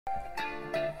Hello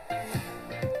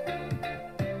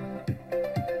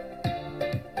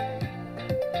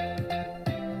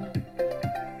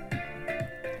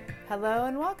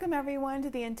and welcome everyone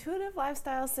to the Intuitive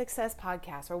Lifestyle Success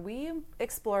Podcast, where we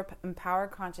explore empower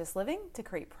conscious living to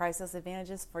create priceless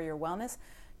advantages for your wellness,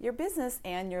 your business,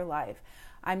 and your life.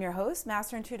 I'm your host,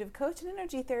 Master Intuitive Coach and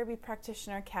Energy Therapy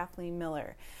Practitioner, Kathleen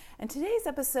Miller. And today's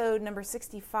episode number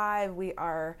 65, we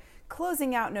are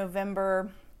closing out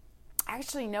November.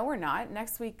 Actually, no, we're not.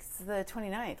 Next week's the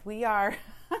 29th. We are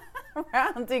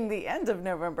rounding the end of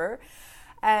November.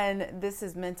 And this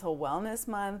is Mental Wellness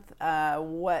Month.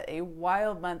 What a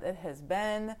wild month it has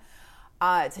been.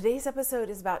 Today's episode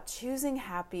is about choosing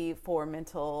happy for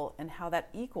mental and how that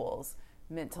equals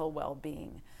mental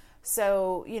well-being.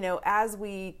 So, as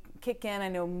we kick in, I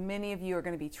know many of you are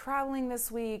going to be traveling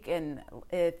this week. And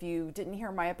if you didn't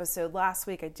hear my episode last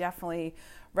week, I definitely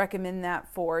recommend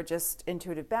that for just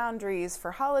intuitive boundaries,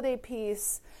 for holiday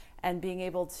peace, and being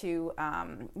able to,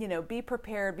 be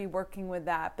prepared, be working with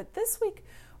that. But this week,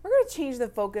 we're going to change the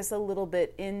focus a little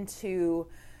bit into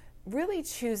really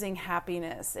choosing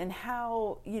happiness and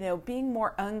how, being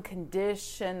more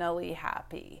unconditionally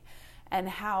happy, and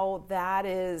how that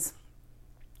is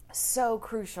so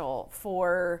crucial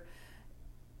for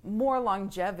more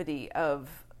longevity of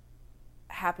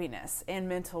happiness and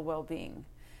mental well-being.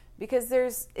 Because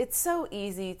it's so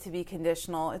easy to be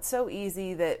conditional. It's so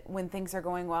easy that when things are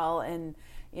going well and,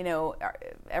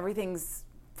 everything's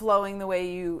flowing the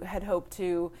way you had hoped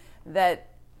to,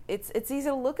 that it's easy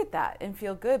to look at that and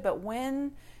feel good. But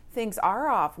when things are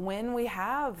off, when we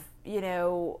have, a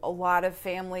lot of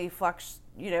family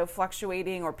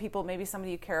fluctuating, or people, maybe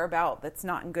somebody you care about that's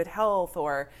not in good health,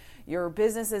 or your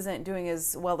business isn't doing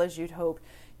as well as you'd hoped,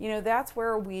 that's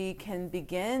where we can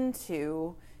begin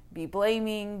to be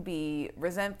blaming, be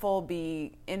resentful,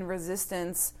 be in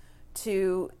resistance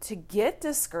to get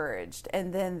discouraged.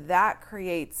 And then that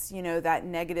creates, that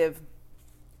negative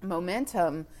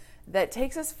momentum that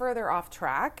takes us further off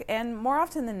track, and more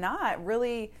often than not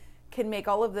really can make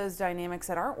all of those dynamics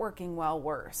that aren't working well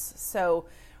worse. So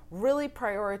really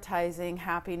prioritizing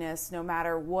happiness no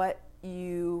matter what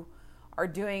you are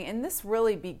doing. And this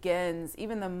really begins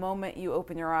even the moment you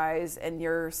open your eyes and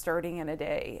you're starting in a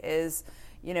day, is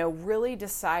really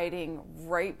deciding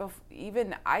right before,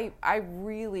 even I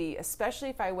really, especially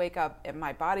if I wake up and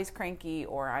my body's cranky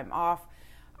or I'm off,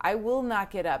 I will not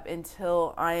get up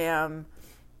until I am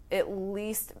at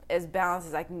least as balanced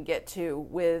as I can get to,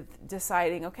 with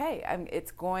deciding, okay,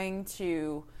 it's going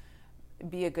to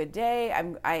be a good day.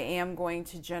 I am going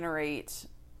to generate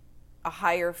a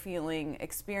higher feeling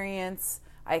experience.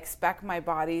 I expect my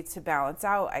body to balance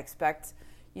out. I expect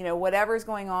whatever's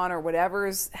going on or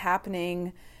whatever's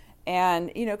happening.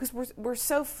 And, because we're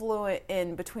so fluent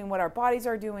in between what our bodies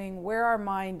are doing, where our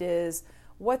mind is,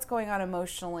 what's going on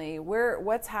emotionally,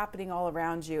 what's happening all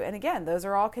around you. And again, those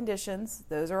are all conditions.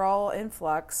 Those are all in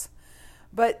flux.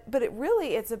 But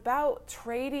it's about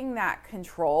trading that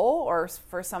control, or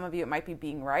for some of you, it might be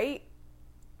being right.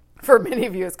 For many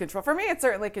of you, it's control. For me, it's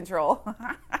certainly control.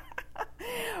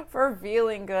 For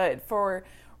feeling good, for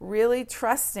really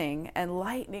trusting and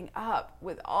lightening up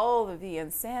with all of the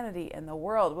insanity in the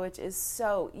world, which is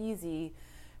so easy,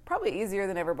 probably easier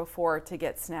than ever before, to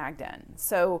get snagged in.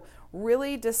 So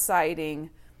really deciding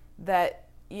that,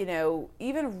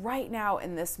 even right now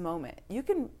in this moment, you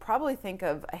can probably think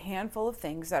of a handful of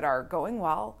things that are going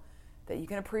well, that you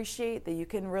can appreciate, that you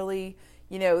can really,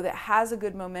 that has a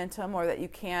good momentum, or that you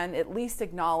can at least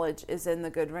acknowledge is in the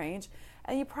good range.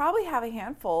 And you probably have a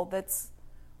handful that's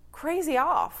crazy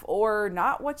off, or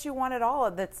not what you want at all,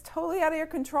 that's totally out of your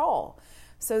control.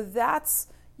 So that's,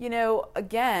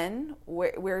 again,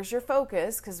 where's your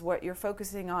focus? Because what you're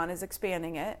focusing on is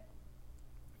expanding it.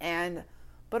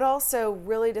 But also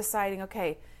really deciding,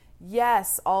 okay,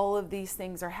 yes, all of these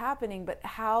things are happening, but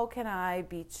how can I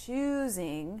be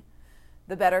choosing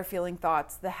the better feeling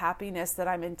thoughts, the happiness that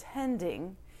I'm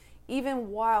intending,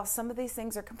 even while some of these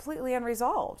things are completely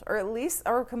unresolved, or at least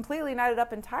are completely knotted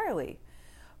up entirely.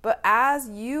 But as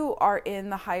you are in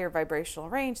the higher vibrational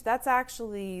range, that's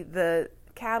actually the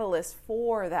catalyst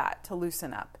for that to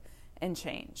loosen up and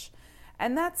change.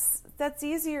 And that's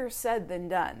easier said than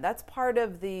done. That's part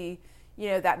of the,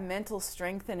 that mental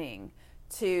strengthening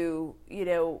to,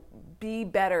 be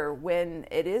better when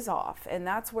it is off. And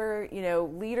that's where,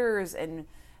 leaders and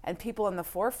people in the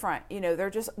forefront,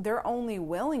 they're only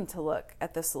willing to look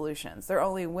at the solutions. They're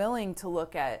only willing to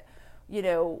look at,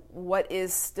 what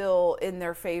is still in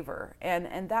their favor.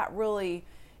 And that really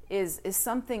is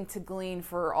something to glean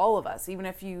for all of us, even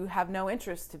if you have no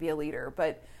interest to be a leader.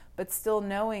 But but still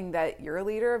knowing that you're a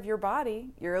leader of your body,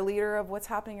 you're a leader of what's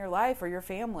happening in your life or your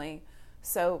family.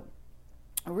 So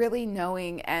really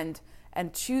knowing and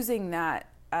choosing that,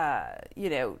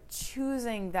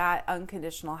 choosing that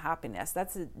unconditional happiness.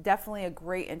 That's definitely a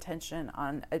great intention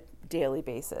on a daily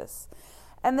basis.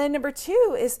 And then number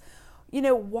 2 is,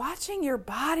 watching your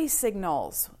body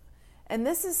signals. And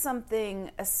this is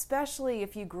something, especially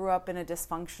if you grew up in a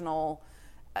dysfunctional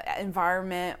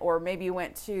environment, or maybe you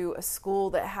went to a school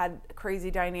that had crazy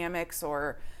dynamics,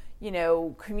 or,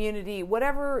 community,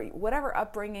 whatever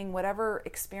upbringing, whatever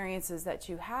experiences that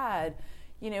you had,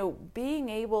 being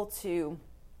able to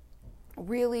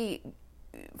really,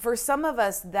 for some of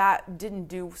us, that didn't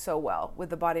do so well with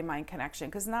the body-mind connection,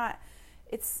 because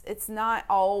it's not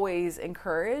always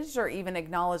encouraged or even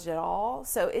acknowledged at all.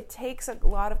 So it takes a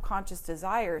lot of conscious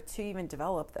desire to even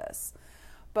develop this.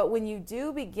 But when you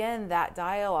do begin that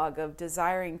dialogue of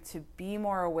desiring to be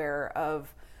more aware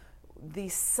of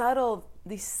these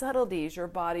subtleties your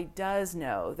body does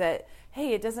know, that,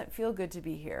 hey, it doesn't feel good to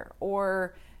be here,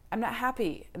 or I'm not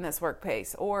happy in this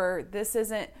workplace, or this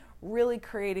isn't really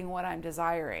creating what I'm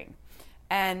desiring.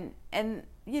 And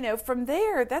from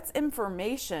there, that's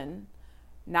information.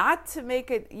 Not to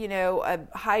make it, a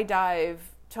high dive,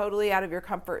 totally out of your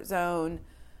comfort zone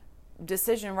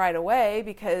decision right away,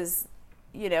 because,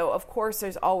 of course,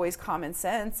 there's always common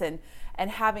sense and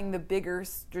having the bigger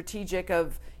strategic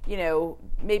of,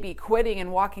 maybe quitting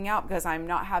and walking out because I'm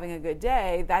not having a good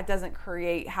day. That doesn't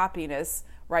create happiness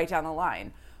right down the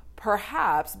line.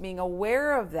 Perhaps being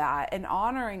aware of that and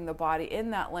honoring the body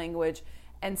in that language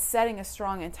and setting a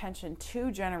strong intention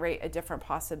to generate a different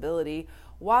possibility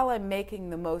while I'm making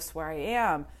the most where I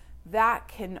am, that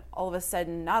can all of a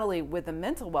sudden, not only with the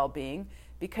mental well-being,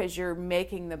 because you're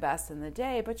making the best in the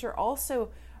day, but you're also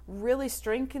really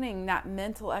strengthening that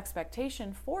mental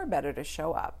expectation for better to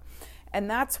show up. And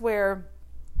that's where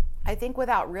I think,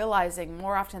 without realizing,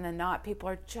 more often than not, people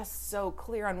are just so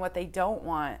clear on what they don't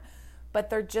want, but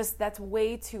that's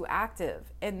way too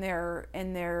active in their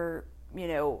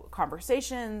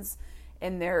conversations,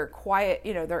 in their quiet,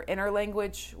 their inner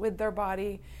language with their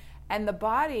body. And the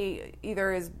body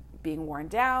either is being worn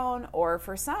down, or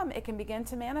for some, it can begin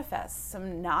to manifest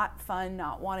some not fun,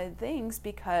 not wanted things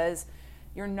because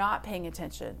you're not paying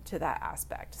attention to that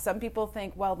aspect. Some people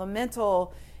think, well, the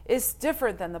mental is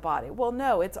different than the body. Well,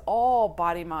 no, it's all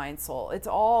body, mind, soul. It's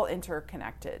all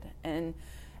interconnected. And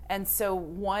so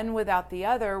one without the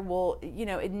other will,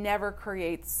 it never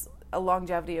creates a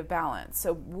longevity of balance.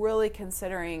 So really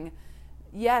considering,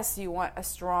 yes, you want a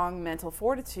strong mental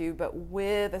fortitude, but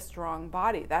with a strong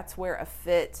body. That's where a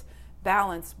fit,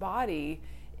 balanced body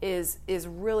is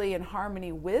really in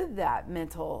harmony with that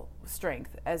mental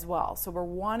strength as well. So we're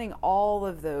wanting all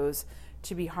of those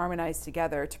to be harmonized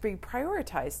together, to be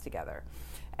prioritized together.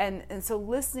 And so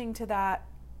listening to that,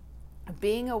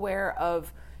 being aware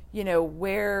of,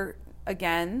 where,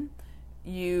 again,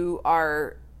 you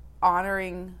are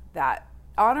honoring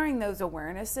those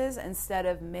awarenesses instead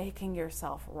of making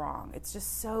yourself wrong. It's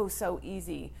just so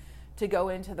easy to go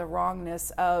into the wrongness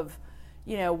of,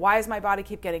 why does my body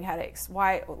keep getting headaches?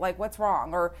 Why, what's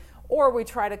wrong? Or we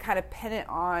try to kind of pin it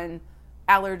on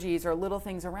allergies or little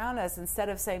things around us instead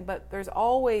of saying, but there's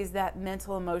always that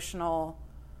mental, emotional,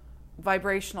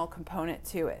 vibrational component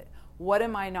to it. What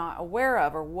am I not aware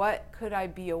of, or what could I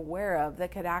be aware of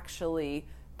that could actually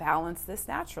balance this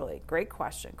naturally? Great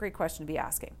question to be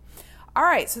asking. All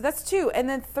right, so that's 2. And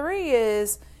then 3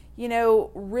 is,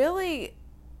 really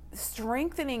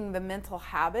strengthening the mental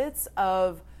habits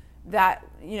of that,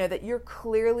 that you're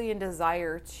clearly in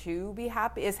desire to be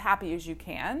happy, as happy as you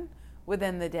can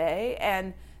within the day,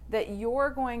 and that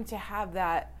you're going to have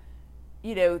that,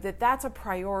 that's a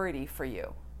priority for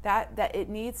you, that it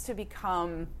needs to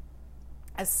become,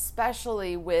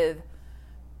 especially with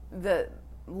the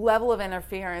level of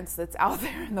interference that's out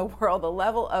there in the world, the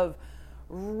level of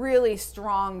really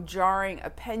strong, jarring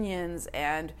opinions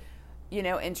and,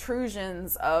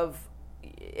 intrusions of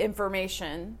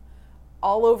information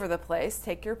all over the place,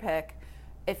 take your pick.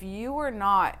 If you are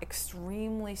not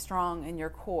extremely strong in your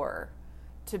core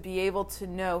to be able to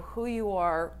know who you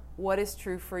are, what is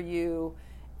true for you,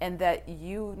 and that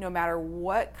you, no matter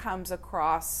what comes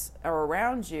across or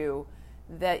around you,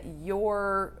 that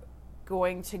you're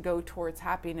going to go towards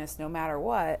happiness no matter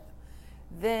what,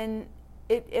 then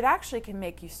it actually can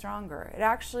make you stronger. It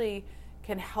actually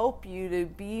can help you to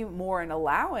be more an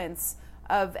allowance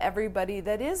of everybody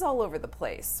that is all over the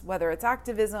place, whether it's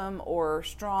activism or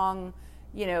strong,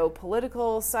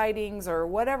 political sightings or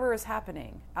whatever is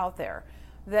happening out there,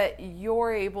 that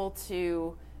you're able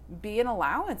to be an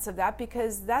allowance of that,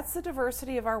 because that's the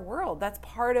diversity of our world. That's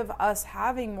part of us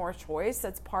having more choice.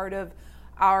 That's part of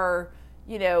our,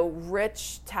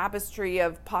 rich tapestry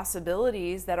of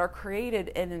possibilities that are created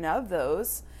in and of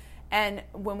those. And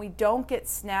when we don't get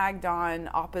snagged on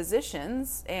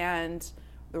oppositions and,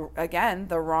 again,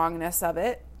 the wrongness of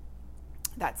it,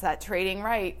 that's that trading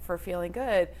right for feeling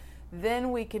good,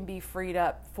 then we can be freed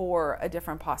up for a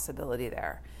different possibility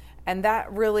there. And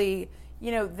that really,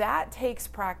 that takes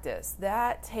practice.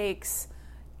 That takes,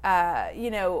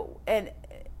 and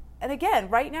again,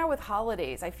 right now with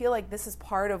holidays, I feel like this is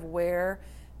part of where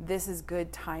this is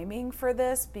good timing for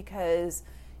this, because,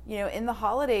 in the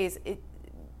holidays,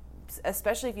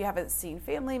 especially if you haven't seen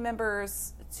family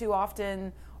members too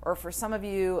often, or for some of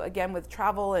you, again, with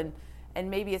travel and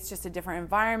maybe it's just a different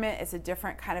environment, it's a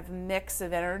different kind of mix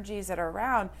of energies that are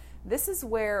around, this is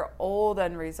where old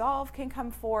unresolved can come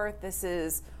forth. This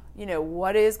is,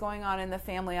 what is going on in the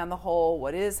family on the whole,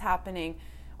 what is happening,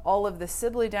 all of the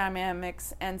sibling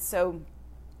dynamics. And so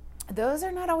those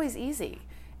are not always easy.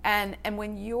 And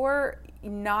when you're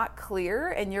not clear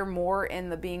and you're more in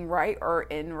the being right or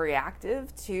in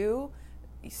reactive to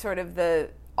sort of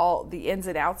all the ins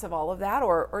and outs of all of that,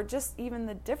 or just even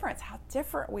the difference, how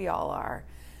different we all are,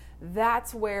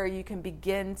 that's where you can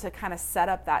begin to kind of set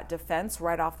up that defense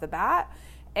right off the bat.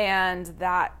 And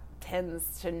that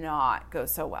tends to not go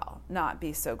so well, not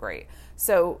be so great.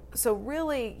 So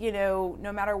really,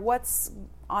 no matter what's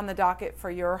on the docket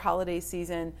for your holiday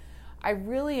season, I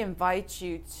really invite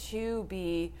you to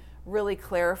be really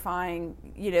clarifying,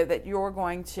 that you're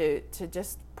going to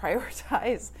just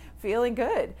prioritize feeling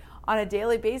good on a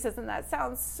daily basis. And that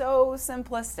sounds so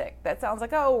simplistic. That sounds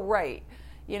like, oh, right.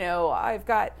 I've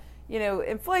got,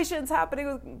 inflation's happening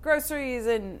with groceries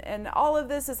and all of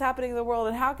this is happening in the world.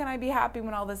 And how can I be happy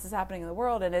when all this is happening in the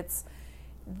world? And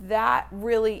that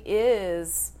really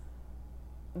is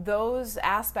those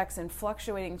aspects and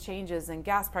fluctuating changes and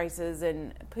gas prices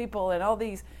and people and all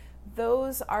these,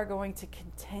 those are going to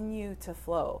continue to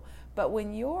flow. But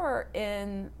when you're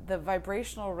in the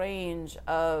vibrational range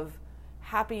of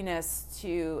happiness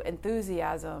to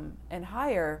enthusiasm and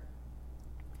higher,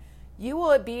 you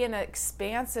will be in an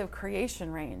expansive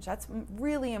creation range. That's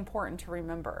really important to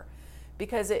remember,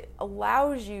 because it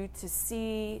allows you to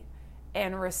see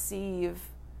and receive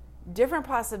different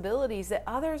possibilities that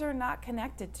others are not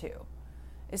connected to.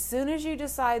 As soon as you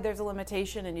decide there's a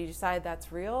limitation and you decide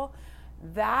that's real,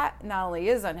 that not only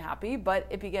is unhappy, but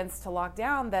it begins to lock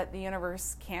down that the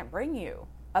universe can't bring you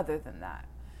other than that.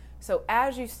 So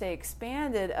as you stay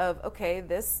expanded of, okay,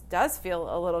 this does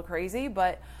feel a little crazy,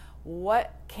 but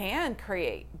what can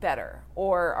create better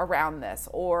or around this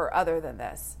or other than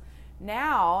this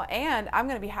now? And I'm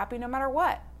going to be happy no matter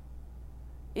what,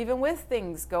 even with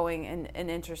things going in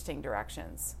interesting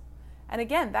directions. And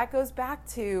again, that goes back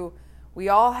to, we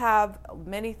all have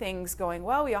many things going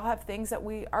well. We all have things that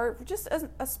we are just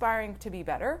aspiring to be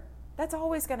better. That's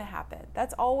always going to happen.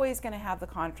 That's always going to have the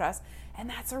contrast. And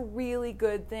that's a really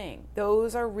good thing.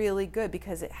 Those are really good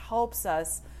because it helps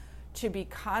us to be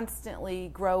constantly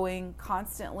growing,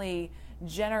 constantly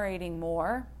generating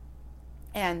more.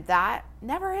 And that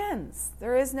never ends.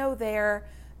 There is no there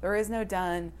is no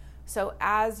done. So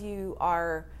as you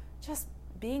are just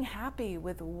being happy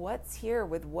with what's here,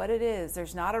 with what it is,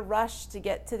 there's not a rush to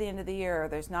get to the end of the year.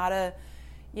 There's not a,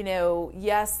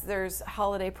 yes, there's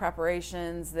holiday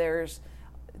preparations, there's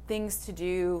things to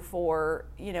do for,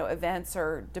 events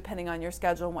or depending on your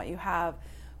schedule and what you have,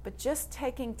 but just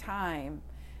taking time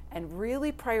and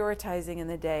really prioritizing in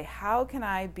the day, how can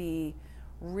I be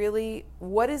really,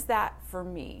 what is that for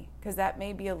me? Because that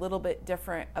may be a little bit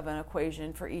different of an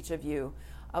equation for each of you,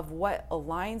 of what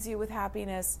aligns you with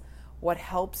happiness, what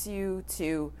helps you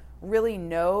to really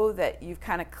know that you've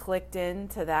kind of clicked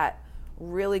into that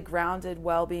really grounded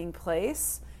well-being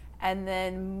place, and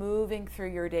then moving through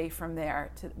your day from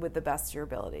there with the best of your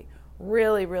ability.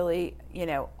 Really, really,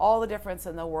 all the difference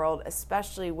in the world,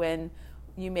 especially when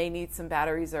you may need some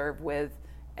battery reserve with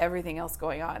everything else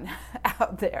going on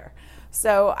out there.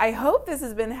 So I hope this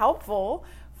has been helpful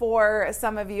for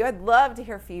some of you. I'd love to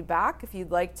hear feedback if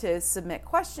you'd like to submit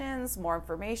questions, more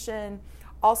information.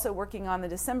 Also working on the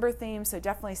December theme, so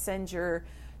definitely send your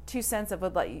 2 cents of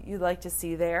what you'd like to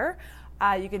see there.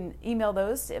 You can email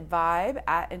those to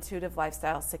vibe@Intuitive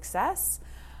Lifestyle Success.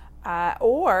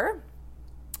 Or,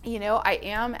 I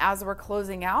am, as we're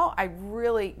closing out, I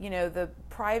really, the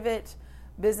private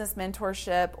business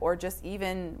mentorship, or just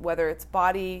even whether it's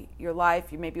body, your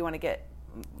life, you maybe want to get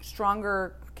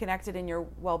stronger connected in your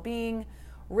well-being,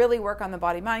 really work on the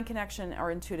body-mind connection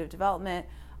or intuitive development.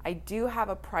 I do have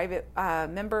a private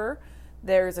member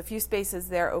There's a few spaces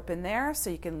there open there, so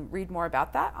you can read more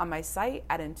about that on my site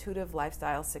at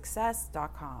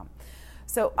intuitivelifestylesuccess.com.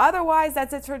 So otherwise,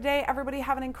 that's it for today. Everybody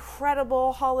have an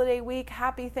incredible holiday week.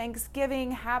 Happy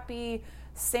Thanksgiving. Happy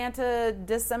Santa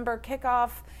December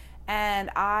kickoff. And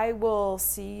I will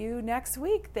see you next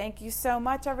week. Thank you so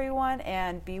much, everyone,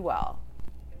 and be well.